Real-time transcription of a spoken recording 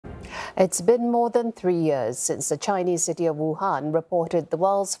It's been more than 3 years since the Chinese city of Wuhan reported the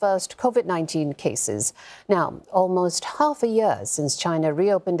world's first COVID-19 cases. Now, almost half a year since China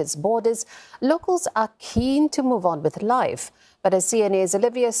reopened its borders, locals are keen to move on with life. But as CNA's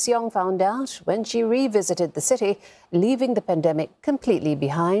Olivia Seong found out when she revisited the city, leaving the pandemic completely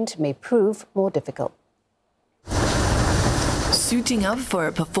behind may prove more difficult. Suiting up for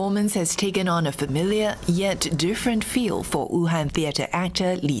a performance has taken on a familiar yet different feel for Wuhan theatre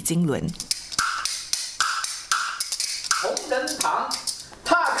actor Li Jinglun.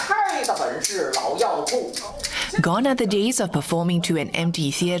 Gone are the days of performing to an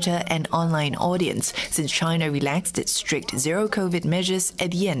empty theatre and online audience since China relaxed its strict zero-COVID measures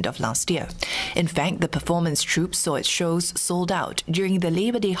at the end of last year. In fact, the performance troupe saw its shows sold out during the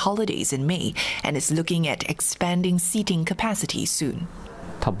Labor Day holidays in May and is looking at expanding seating capacity soon.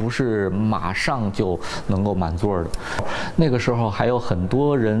 它不是马上就能够满座的，那个时候还有很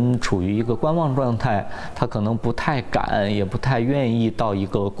多人处于一个观望状态，他可能不太敢，也不太愿意到一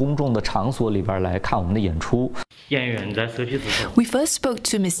个公众的场所里边来看我们的演出。 We first spoke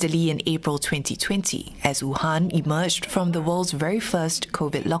to Mr. Li in April 2020 as Wuhan emerged from the world's very first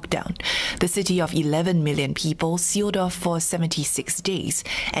COVID lockdown. The city of 11 million people sealed off for 76 days,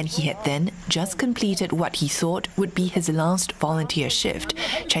 and he had then just completed what he thought would be his last volunteer shift,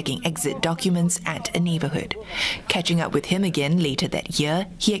 checking exit documents at a neighborhood. Catching up with him again later that year,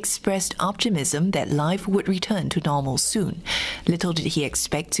 he expressed optimism that life would return to normal soon. Little did he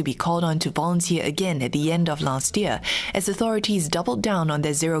expect to be called on to volunteer again at the end of last year, as authorities doubled down on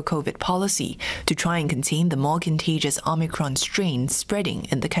their zero-COVID policy to try and contain the more contagious Omicron strain spreading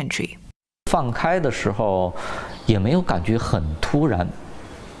in the country. 放开的时候也没有感觉很突然，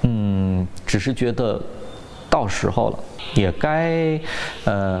只是觉得到时候了，也该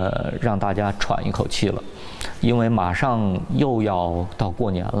让大家喘一口气了，因为马上又要到过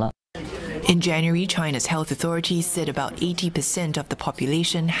年了。 In January, China's health authorities said about 80% of the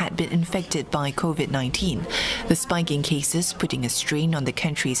population had been infected by COVID-19, the spike in cases putting a strain on the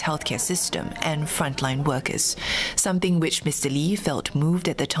country's healthcare system and frontline workers, something which Mr. Li felt moved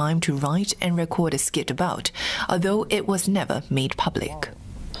at the time to write and record a skit about, although it was never made public.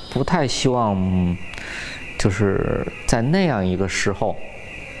 不太希望就是在那样一个时候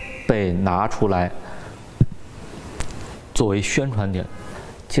被拿出来作为宣传点。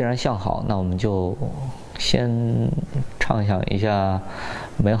 既然向好，那我们就先畅想一下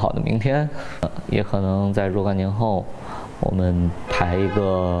美好的明天。也可能在若干年后，我们拍一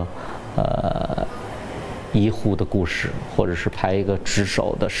个医护的故事，或者是拍一个值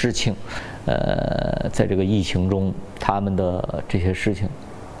守的事情。在这个疫情中，他们的这些事情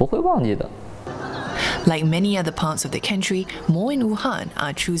不会忘记的。 Like many other parts of the country, more in Wuhan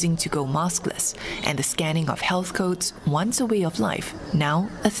are choosing to go maskless, and the scanning of health codes, once a way of life, now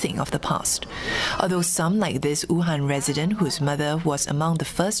a thing of the past. Although some, like this Wuhan resident whose mother was among the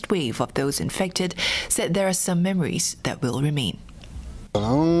first wave of those infected, said there are some memories that will remain. 可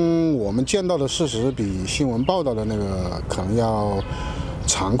能我们见到的事实比新闻报道的那个可能要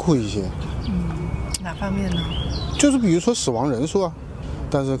残酷一些。哪方面呢？就是比如说死亡人数啊。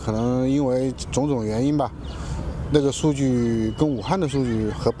 但是可能因为种种原因吧，那个数据跟武汉的数据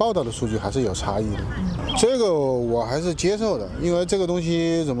和报道的数据还是有差异的。这个我还是接受的，因为这个东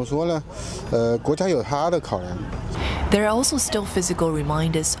西怎么说呢？国家有它的考量。There are also still physical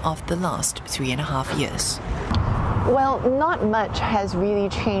reminders of the last 3.5 years. Well, not much has really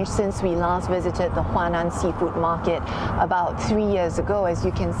changed since we last visited the Huanan seafood market about 3 years ago. As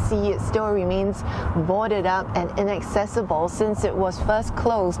you can see, it still remains boarded up and inaccessible since it was first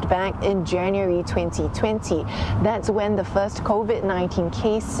closed back in January 2020. That's when the first COVID-19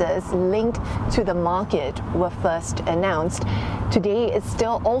 cases linked to the market were first announced. Today, it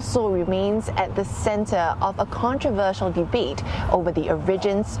still also remains at the center of a controversial debate over the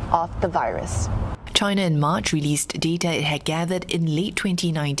origins of the virus. China in March released data it had gathered in late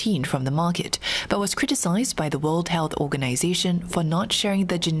 2019 from the market, but was criticized by the World Health Organization for not sharing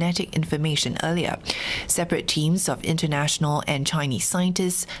the genetic information earlier. Separate teams of international and Chinese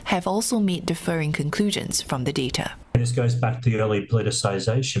scientists have also made differing conclusions from the data. This goes back to the early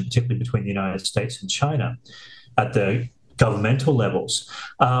politicization, particularly between the United States and China at the governmental levels.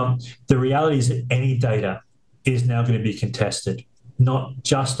 The reality is that any data is now going to be contested, not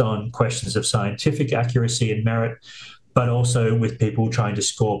just on questions of scientific accuracy and merit, but also with people trying to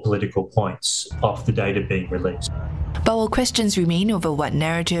score political points off the data being released. But while questions remain over what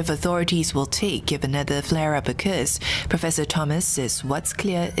narrative authorities will take if another flare-up occurs, Professor Thomas says what's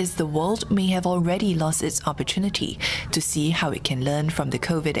clear is the world may have already lost its opportunity to see how it can learn from the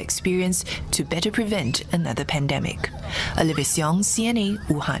COVID experience to better prevent another pandemic. Olivia Seong, CNA,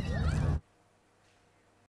 Wuhan.